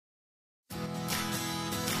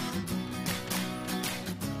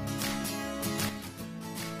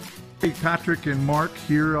Hey, Patrick and Mark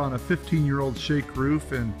here on a 15-year-old shake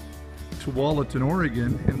roof in Tualatin,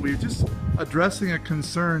 Oregon, and we're just addressing a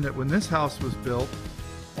concern that when this house was built,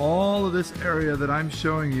 all of this area that I'm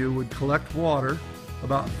showing you would collect water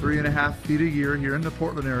about 3.5 feet a year here in the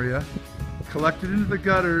Portland area, collect it into the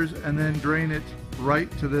gutters, and then drain it right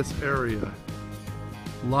to this area.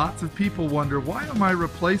 Lots of people wonder, why am I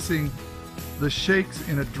replacing the shakes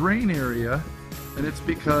in a drain area? And it's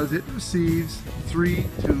because it receives 3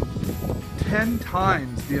 to 10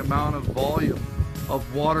 times the amount of volume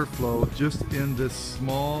of water flow just in this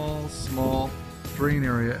small drain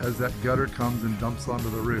area as that gutter comes and dumps onto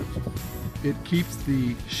the roof. It keeps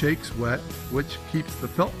the shakes wet, which keeps the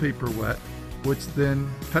felt paper wet, which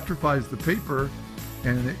then petrifies the paper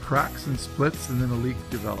and it cracks and splits and then a leak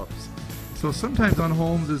develops. So sometimes on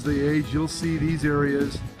homes as they age, you'll see these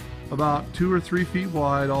areas about 2 or 3 feet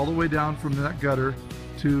wide all the way down from that gutter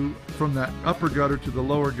to, from that upper gutter to the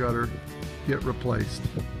lower gutter, get replaced.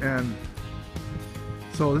 And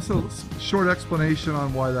so this is a short explanation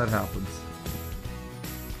on why that happens.